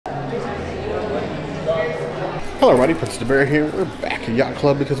Hello everybody, Prince the Bear here. We're back at Yacht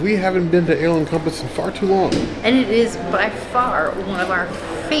Club because we haven't been to Ale & Compass in far too long. And it is by far one of our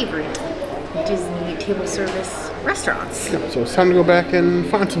favorite Disney table service restaurants. Yeah, so it's time to go back and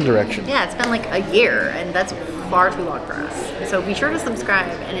find some direction. Yeah, it's been like a year and that's far too long for us. So be sure to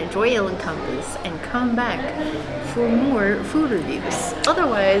subscribe and enjoy Ale & Compass and come back for more food reviews.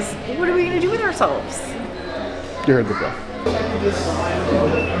 Otherwise, what are we going to do with ourselves? You heard the bell.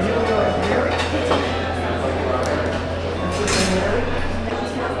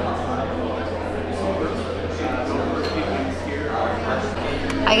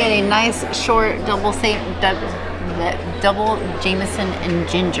 I get a nice short double Jameson and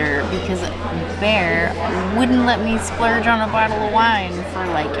Ginger because Bear wouldn't let me splurge on a bottle of wine for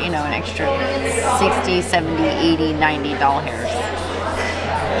like, you know, an extra $60, $70, $80,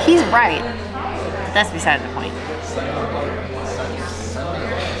 $90. He's right. That's beside the point.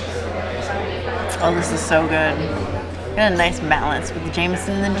 Oh, this is so good. Got a nice balance with the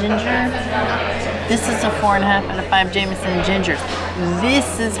Jameson and the Ginger. This is a 4.5 out of 5 Jameson and Ginger.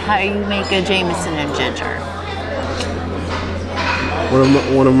 This is how you make a Jameson and Ginger.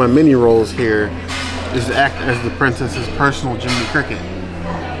 One of my mini roles here is to act as the princess's personal Jiminy Cricket.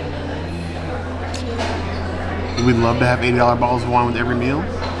 We'd love to have $80 bottles of wine with every meal.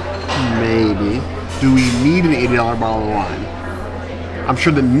 Maybe. Do we need an $80 bottle of wine? I'm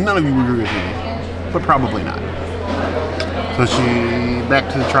sure that none of you would agree with me, but probably not. So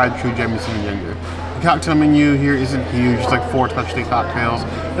back to the tried true Jameson and Ginger. The cocktail menu here isn't huge, it's like 4 specialty cocktails.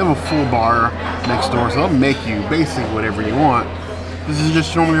 They have a full bar next door, so they'll make you basically whatever you want. This is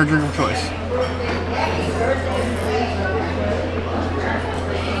just normally your drink of choice.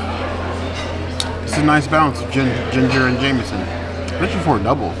 It's a nice balance of ginger and Jameson. Especially for a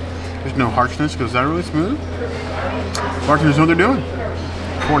double. There's no harshness, goes that really smooth. Bartenders know what they're doing.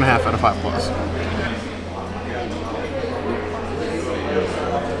 4.5 out of 5 plus.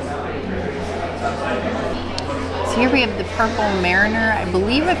 So here we have the Purple Mariner. I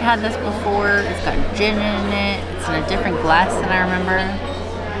believe I've had this before. It's got gin in it. It's in a different glass than I remember.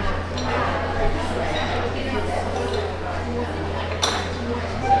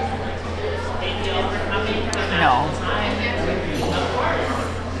 No.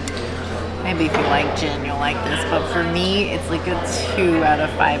 Maybe if you like gin, you'll like this. But for me, it's like a 2 out of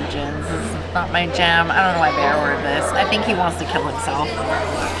 5 gins. This is not my jam. I don't know why Bear ordered this. I think he wants to kill himself.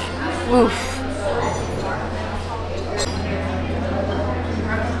 Oof.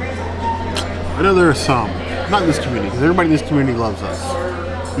 I know there are some, not in this community, because everybody in this community loves us.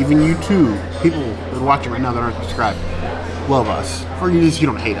 Even you too, people that are watching right now that aren't subscribed, love us. Or you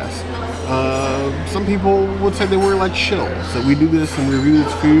don't hate us. Some people would say that we're like shills, that we do this and we review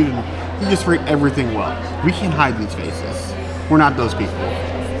this food and we just rate everything well. We can't hide these faces. We're not those people.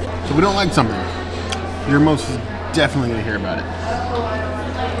 So if we don't like something, you're most definitely going to hear about it.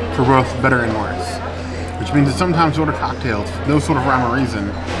 For both better and worse. Which means that sometimes we order cocktails for no sort of rhyme or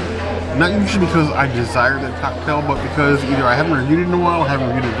reason. Not usually because I desire that cocktail, but because either I haven't reviewed it in a while or haven't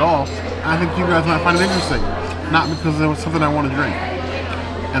reviewed it at all, and I think you guys might find it interesting. Not because it was something I want to drink.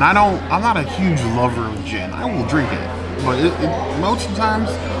 And I'm not a huge lover of gin. I will drink it, but most of the times,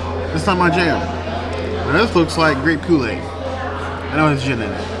 it's not my jam. And this looks like grape Kool-Aid. I know there's gin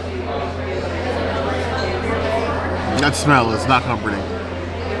in it. That smell is not comforting.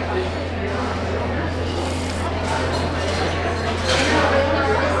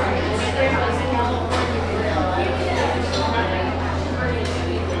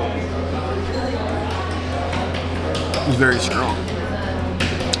 Very strong,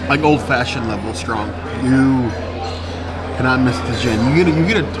 like old-fashioned level strong. You cannot miss the gin. You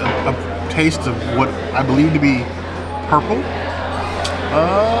get a taste of what I believe to be purple.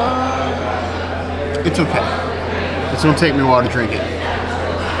 It's okay. It's gonna take me a while to drink it,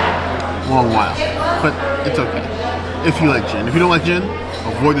 a long while, but it's okay. If you like gin, if you don't like gin,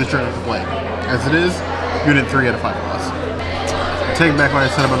 avoid this drink with the plague. As it is, you're at 3 out of 5 plus. I take back what I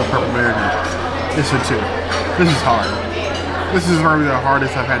said about the Purple Mariner. It's a 2. This is hard. This is probably the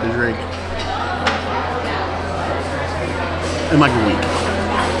hardest I've had to drink in like a week.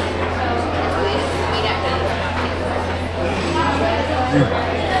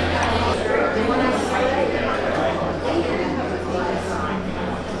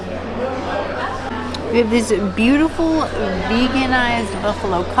 We have this beautiful veganized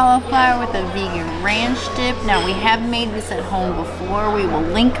buffalo cauliflower with a vegan ranch dip. Now we have made this at home before. We will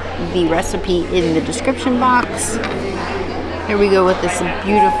link the recipe in the description box. Here we go with this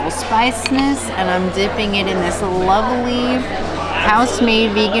beautiful spiciness, and I'm dipping it in this lovely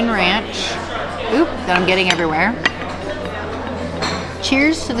house-made vegan ranch. Oop, that I'm getting everywhere.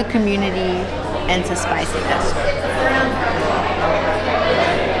 Cheers to the community into spiciness.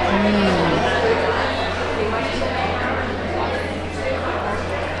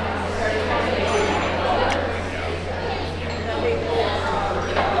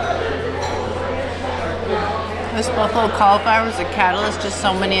 This buffalo cauliflower is a catalyst to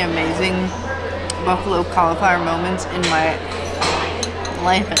so many amazing buffalo cauliflower moments in my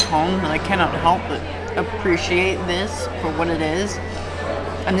life at home that I cannot help but appreciate this for what it is.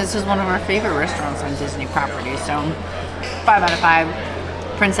 And this is one of our favorite restaurants on Disney property, so 5 out of 5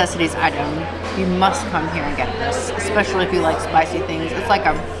 Princessities item. You must come here and get this, especially if you like spicy things. It's like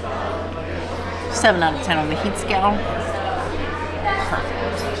a 7 out of 10 on the heat scale. Perfect.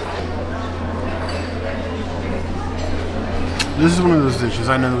 This is one of those dishes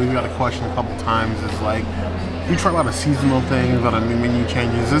I know that we've got a question a couple times. Is like, we try a lot of seasonal things, a lot of new menu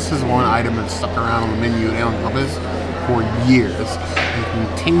changes. This is one item that's stuck around on the menu at Ale & Compass for years and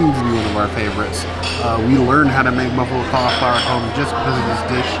continues to be one of our favorites. We learned how to make buffalo cauliflower at home just because of this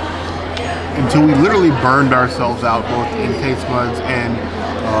dish until we literally burned ourselves out both in taste buds and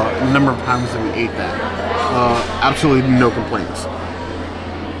the number of times that we ate that. Absolutely no complaints.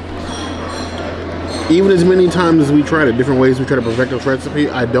 Even as many times as we tried it, different ways we try to perfect this recipe,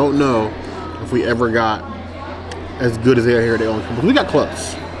 I don't know if we ever got as good as they are here at Ale & Compass. We got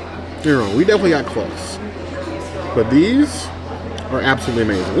close. You're wrong. We definitely got close. But these are absolutely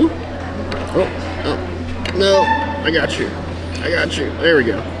amazing. Ooh. Oh, no. I got you. I got you. There we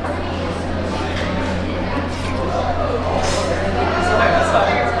go.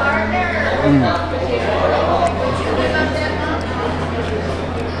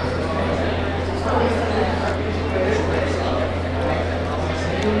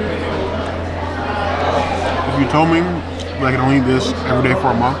 If you told me that I could only eat this every day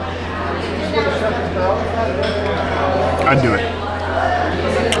for a month, I'd do it.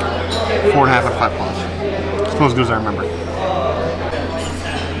 4.5 out of 5 plus. It's close as good as I remember.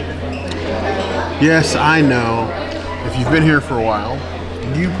 Yes, I know. If you've been here for a while,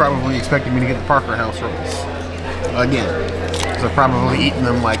 you probably expected me to get the Parker House rolls again. So I've probably eaten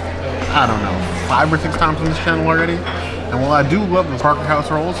them like, I don't know, 5 or 6 times on this channel already. And while I do love the Parker House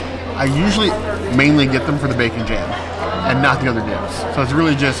rolls, I usually mainly get them for the bacon jam and not the other dips. So it's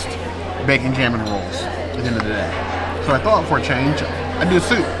really just bacon jam and rolls at the end of the day. So I thought for a change, I'd do a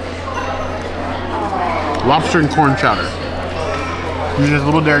soup. Lobster and corn chowder. Usually has a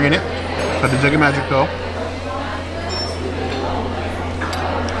little dairy in it, so I did take a magic pill.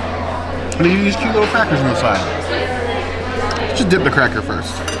 And then you use cute little crackers on the side. Just dip the cracker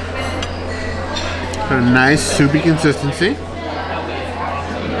first. Got a nice soupy consistency.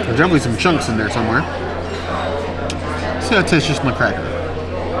 There's definitely some chunks in there somewhere. See how it tastes just in the cracker.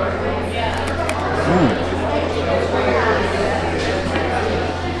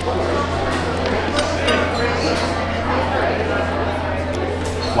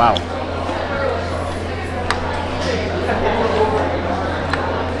 Wow.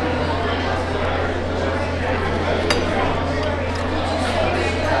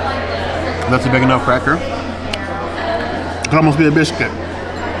 That's a big enough cracker. It could almost be a biscuit.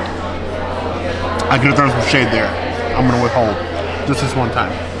 I could have thrown some shade there. I'm going to withhold just this one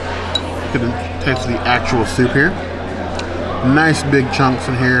time. Get a taste of the actual soup here. Nice big chunks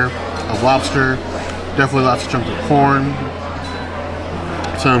in here of lobster. Definitely lots of chunks of corn.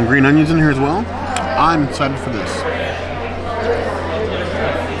 Some green onions in here as well. I'm excited for this.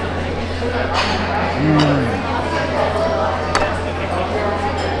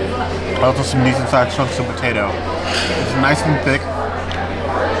 Also some decent sized chunks of potato. It's nice and thick.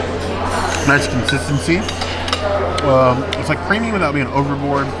 Nice consistency. It's like creamy without being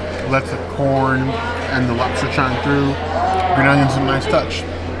overboard. Lets the corn and the lobster shine through. Green onions, a nice touch.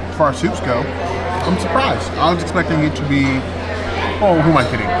 As far as soups go, I'm surprised. I was expecting it to be, oh, who am I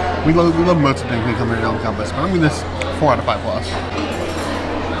kidding? We love most of the things we come here to Ale & Compass, but I'm giving this 4 out of 5 plus.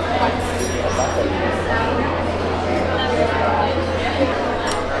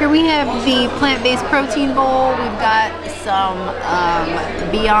 Here we have the plant-based protein bowl. We've got some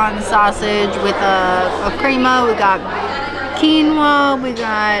Beyond sausage with a crema. We've got quinoa. We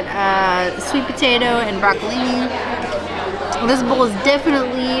got sweet potato and broccolini. This bowl is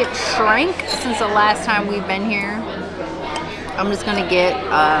definitely shrank since the last time we've been here. I'm just gonna get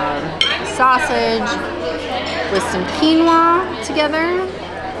sausage with some quinoa together.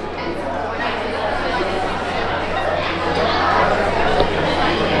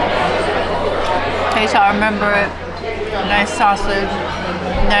 Taste how I remember it. Nice sausage,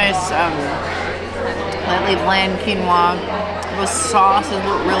 nice lightly bland quinoa. The sauce is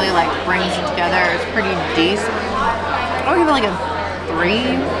what really like brings it together. It's pretty decent. I would give it like a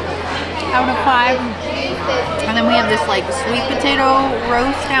 3. out of 5. And then we have this like sweet potato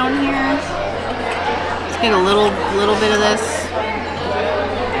roast down here. Let's get a little bit of this.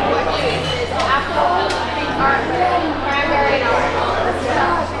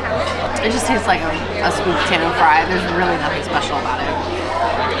 It just tastes like a sweet potato fry. There's really nothing special about it.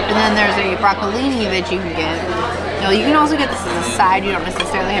 And then there's a broccolini that you can get. Now you can also get this as a side. You don't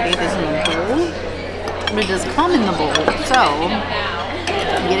necessarily have to get this in the bowl, but it does come in the bowl. So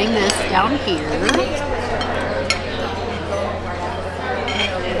I'm getting this down here.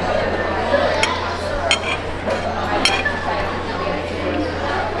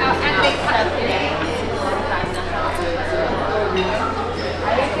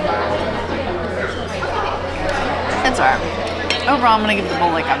 That's alright. Overall, I'm gonna give the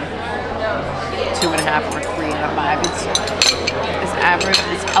bowl like a 2.5 or 3 out of 5. It's average.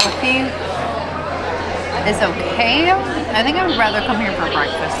 It's healthy. It's okay. I think I would rather come here for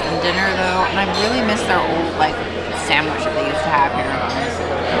breakfast than dinner, though. And I really miss their old like sandwich that they used to have here.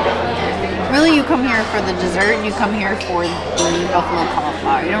 Really, you come here for the dessert. And you come here for the buffalo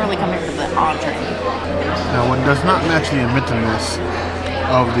cauliflower. You don't really come here for the entree. Now, what does not match the inventiveness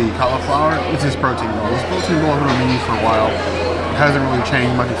of the cauliflower is this protein bowl. This protein bowl has been on the menu for a while. It hasn't really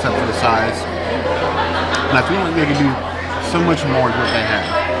changed much except for the size. And I feel like they could do so much more with what they have.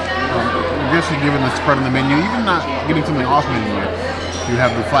 I guess you're given the spread on the menu, even not getting something off menu. You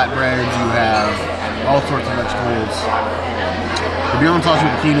have the flatbreads, you have all sorts of vegetables. The beyond sauce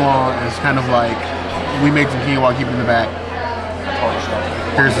with the quinoa is kind of like, we made some quinoa, keep it in the back.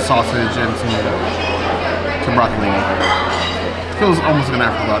 Here's the sausage and some broccolini. Feels almost like an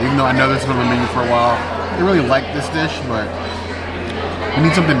afterthought, even though I know this has been on the menu for a while. I really like this dish, but we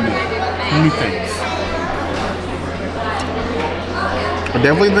need something new. New things. I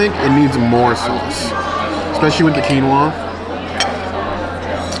definitely think it needs more sauce, especially with the quinoa.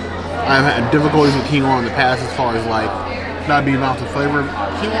 I've had difficulties with quinoa in the past as far as like not being off the flavor.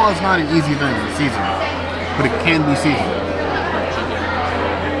 Quinoa is not an easy thing to season, but it can be seasoned.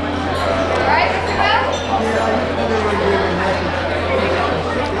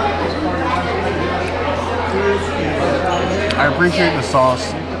 I appreciate the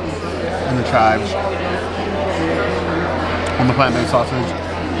sauce and the chives on the plant-based sausage.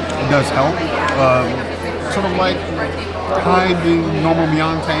 It does help. Sort of like hide the normal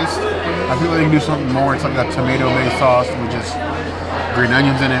Beyond taste. I feel like they can do something more. It's like a tomato-based sauce with just green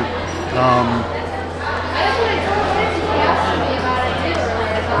onions in it.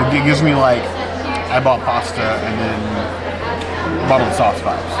 It gives me like I bought pasta and then bottled sauce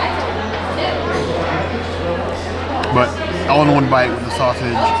vibes. But all in one bite with the sausage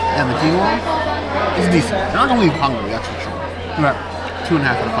and the quinoa is decent. You're not gonna leave hungry, that's for sure. You got 2.5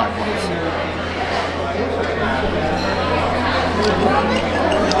 out of 5 points.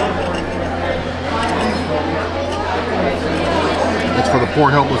 It's for the poor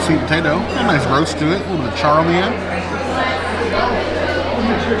helpless sweet potato. A nice roast to it, a little bit of char on the end.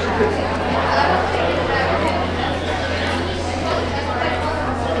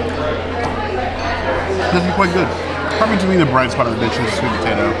 This is quite good. Probably to me the bright spot of the dish is the sweet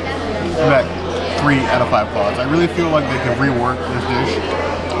potato. I'm at 3 out of 5 claws. I really feel like they could rework this dish.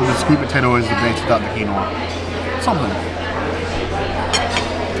 The sweet potato is the base without the quinoa. Something.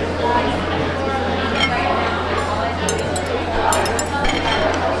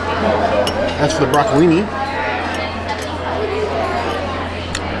 As for the broccolini,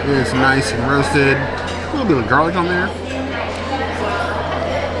 it's nice and roasted. A little bit of garlic on there.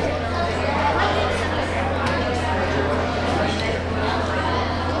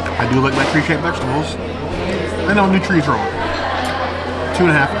 I do like my tree-shaped vegetables. I know, new trees wrong. 2.5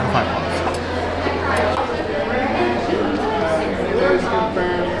 out of 5 claws.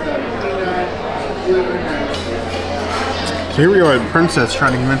 So here we are at Princess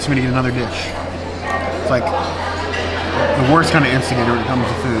trying to convince me to eat another dish. It's like the worst kind of instigator when it comes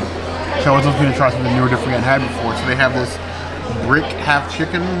to food. So I was looking to try something new or different I hadn't had before. So they have this brick half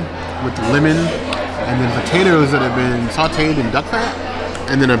chicken with lemon and then potatoes that have been sauteed in duck fat.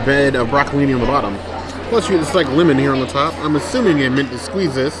 And then a bed of broccolini on the bottom. Plus, it's like lemon here on the top. I'm assuming they meant to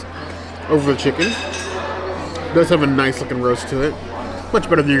squeeze this over the chicken. It does have a nice looking roast to it. Much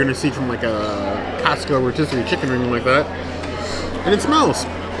better than you're going to see from like a Costco rotisserie chicken or anything like that. And it smells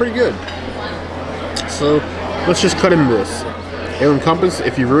pretty good. So, let's just cut into this. It'll encompass,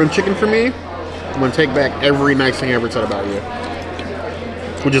 if you ruin chicken for me, I'm going to take back every nice thing I ever said about you.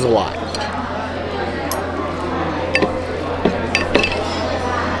 Which is a lot.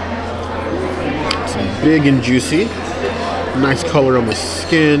 Big and juicy. Nice color on the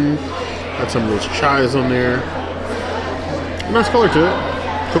skin. Got some of those chives on there. Nice color to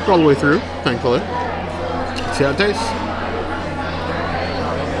it. Cooked all the way through, thankfully. See how it tastes.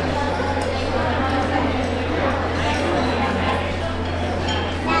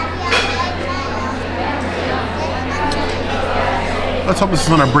 Let's hope this is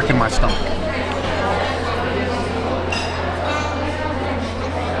not a brick in my stomach.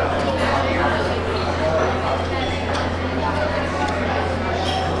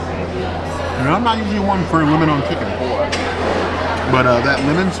 And I'm not usually one for lemon on chicken, but that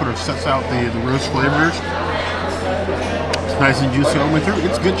lemon sort of sets out the roast flavors. It's nice and juicy all the way through.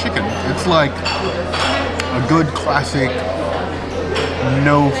 It's good chicken. It's like a good classic,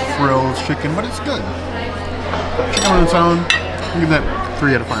 no frills chicken, but it's good. Chicken on its own, I'll give that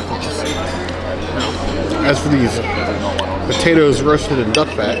 3 out of 5 plus. As for these potatoes roasted in duck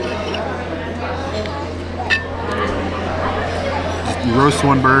fat, you roast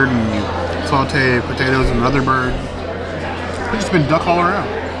one bird and you saute potatoes in another bird. It's just been duck all around.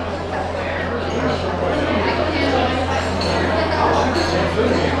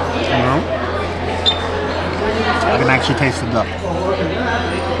 You know? I can actually taste the duck.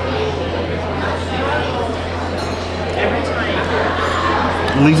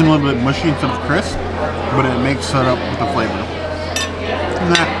 It leaves them a little bit mushy instead of crisp, but it makes it up with the flavor.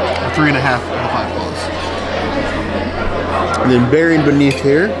 And that, a 3.5 out of 5 plus. And then buried beneath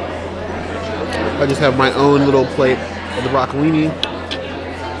here, I just have my own little plate of the broccolini.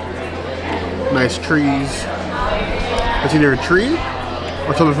 Nice trees. It's either a tree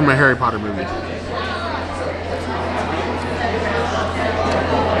or something from my Harry Potter movie.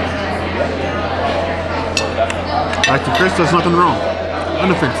 Like the crisp, there's nothing wrong.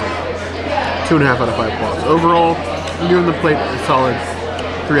 Unoffensive. 2.5 out of 5 plus. Overall, I'm giving the plate a solid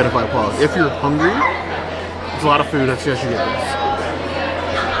 3 out of 5 plus. If you're hungry, it's a lot of food, I suggest you get this.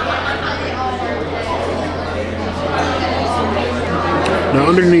 Now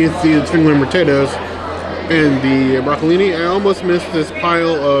underneath the Fingerling potatoes and the broccolini, I almost missed this pile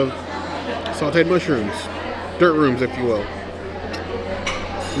of sauteed mushrooms. Dirt rooms, if you will.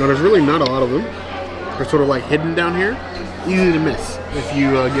 Now there's really not a lot of them. They're sort of like hidden down here. Easy to miss if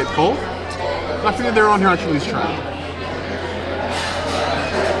you get full. I figured they're on here, I should at least try them.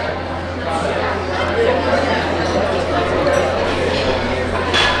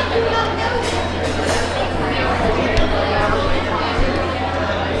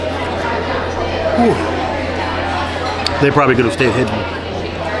 They probably could have stayed hidden.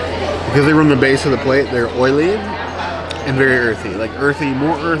 Because they were on the base of the plate, they're oily and very earthy. Like earthy,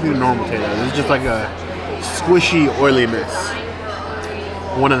 more earthy than normal potatoes. It's just like a squishy, oily mess.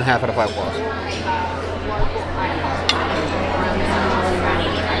 1.5 out of 5 plus.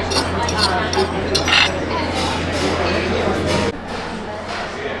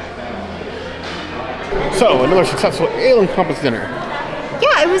 So, another successful ale and compass dinner.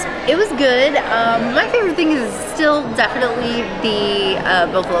 Yeah, it was good. My favorite thing is still definitely the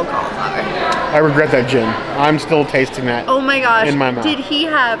buffalo cauliflower. I regret that gin. I'm still tasting that. Oh my gosh! In my mouth. Did he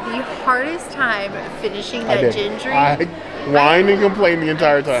have the hardest time finishing that gin drink? I whined and complained the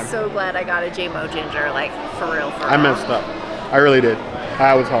entire time. I'm so glad I got a JMO ginger, like for real. I messed up. I really did.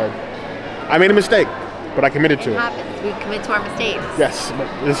 That was hard. I made a mistake, but I committed to it. It happens. We commit to our mistakes. Yes, but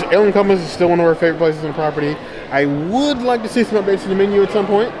this Ale and Compass is still one of our favorite places on the property. I would like to see some updates to the menu at some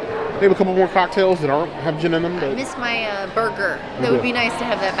point. Maybe a couple more cocktails that aren't have gin in them. But I miss my burger. That would be nice to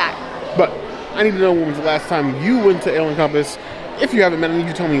have that back. But I need to know when was the last time you went to Ale and Compass. If you haven't been, I need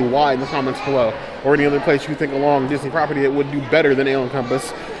you to tell me why in the comments below. Or any other place you think along Disney property that would do better than Ale and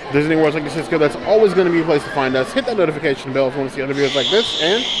Compass. If there's anywhere else like Cisco, that's always going to be a place to find us. Hit that notification bell if you want to see other videos like this.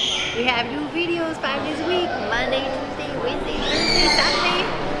 And we have new videos 5 days a week. Monday, Tuesday, Wednesday, Thursday, Saturday.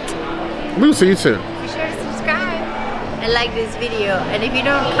 We will see you soon. Be sure to subscribe and like this video. And if you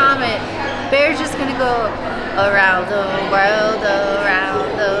don't comment, Bear's just going to go around the world,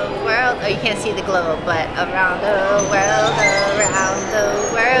 around the world. Oh, you can't see the globe, but around the world, around the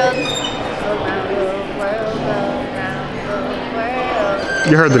world, around the world, around the world.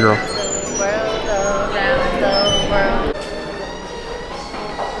 You heard the girl.